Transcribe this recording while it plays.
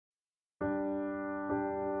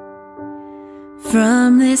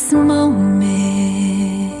From this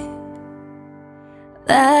moment,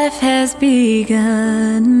 life has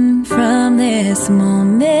begun. From this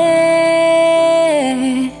moment,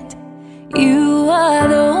 you are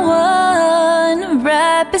the one.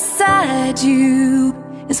 Right beside you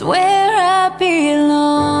is where I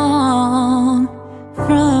belong.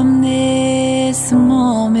 From this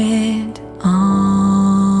moment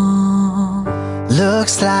on.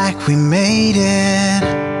 Looks like we made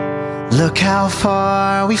it. Look how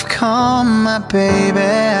far we've come, my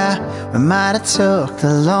baby. We might have took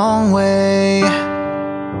the long way.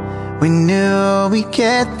 We knew we'd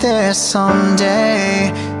get there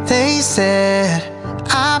someday. They said,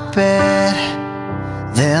 I bet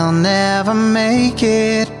they'll never make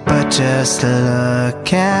it. But just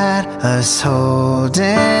look at us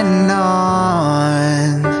holding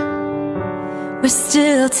on. We're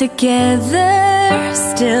still together,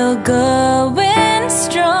 still going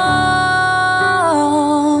strong.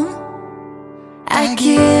 I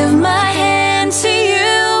give my hand to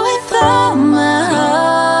you with all my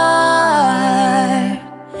heart.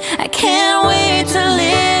 I can't wait to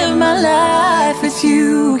live my life with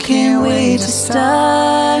you. Can't wait to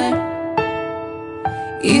start.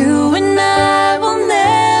 You and I will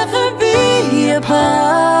never be apart.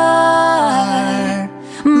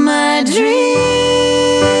 My dreams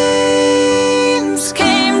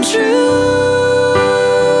came true.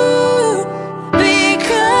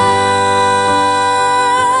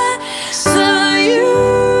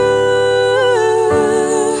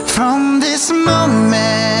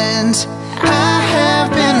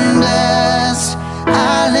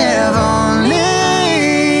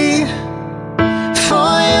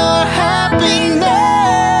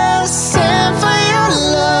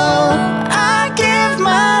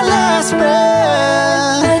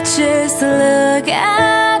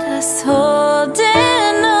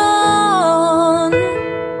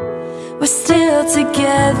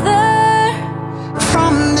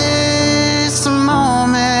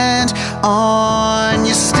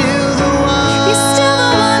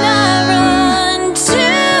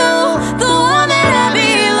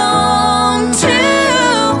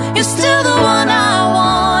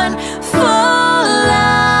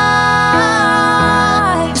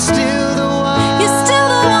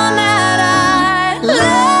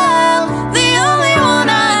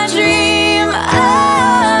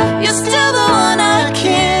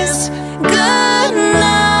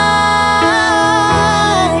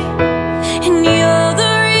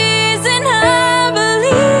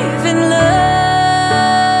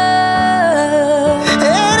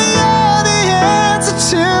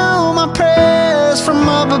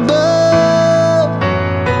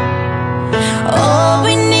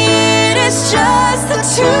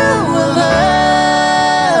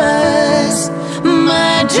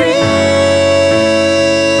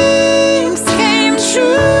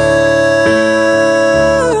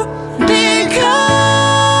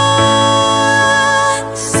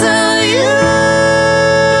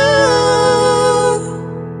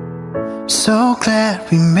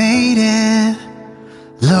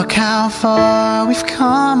 Far we've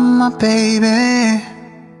come, my baby.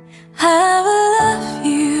 I will love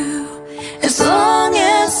you as long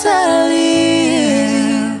as I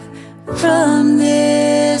live. From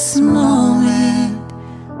this moment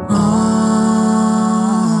on.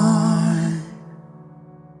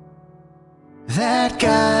 That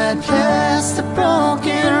God bless the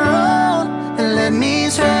broken road and let me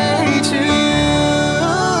straight to you.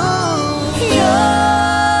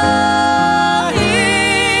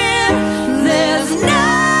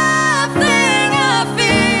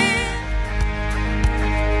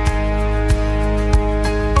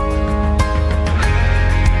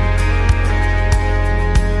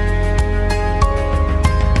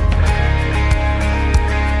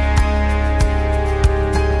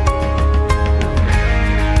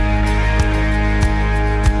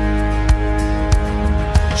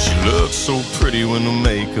 So pretty with no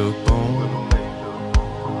makeup on.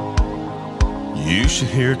 You should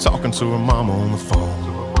hear her talking to her mama on the phone.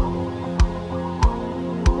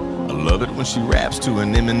 I love it when she raps to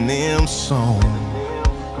an Eminem song.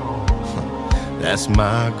 That's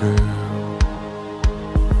my girl.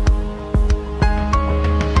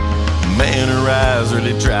 Man, her eyes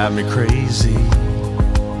really drive me crazy.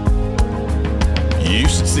 You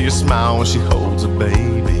should see her smile when she holds a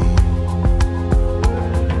baby.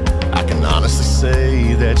 Honestly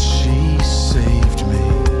say that she saved me,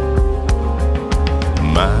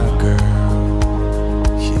 my girl.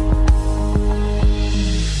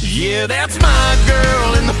 Yeah, that's my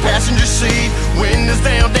girl in the passenger seat. Windows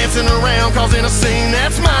down, dancing around, causing a scene.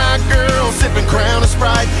 That's my girl, sipping Crown and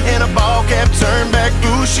Sprite and a ball cap turned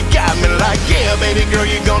ooh, she got me like, yeah, baby girl,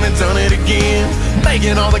 you gone and done it again.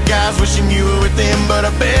 Making all the guys wishing you were with them, but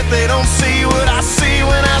I bet they don't see what I see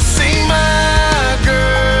when I see my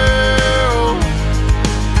girl.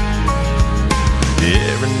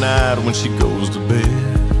 Every night when she goes to bed,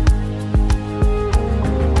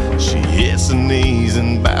 she hits her knees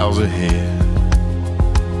and bows her head.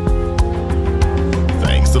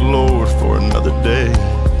 Thanks the Lord for another day.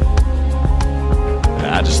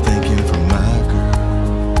 I just thinking for my girl.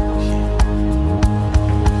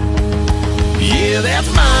 Yeah, that's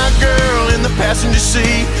my girl in the passenger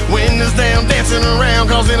seat, windows down, dancing around,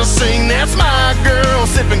 causing a scene. That's my girl,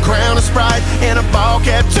 sipping Crown and Sprite and a ball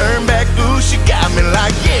cap turned back. Ooh, she got me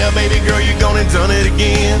like, yeah, baby girl, you gone and done it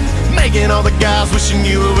again. Making all the guys wishing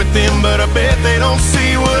you were with them, but I bet they don't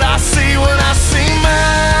see what I see when I see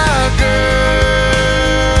my girl.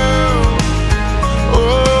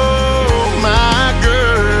 Oh, my girl.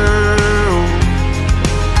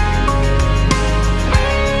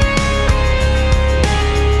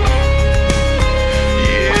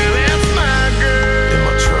 Yeah, that's my girl. In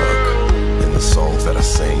my truck, in the songs that I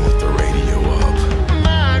sing with the radio up.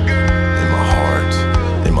 My girl. In my heart,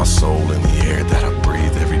 in my soul, in the air that I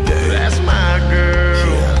breathe every day. That's my girl.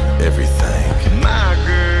 Yeah, everything. My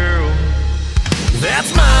girl.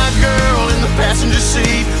 That's my girl in the passenger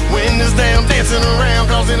seat, windows down, dancing around,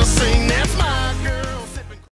 causing a scene.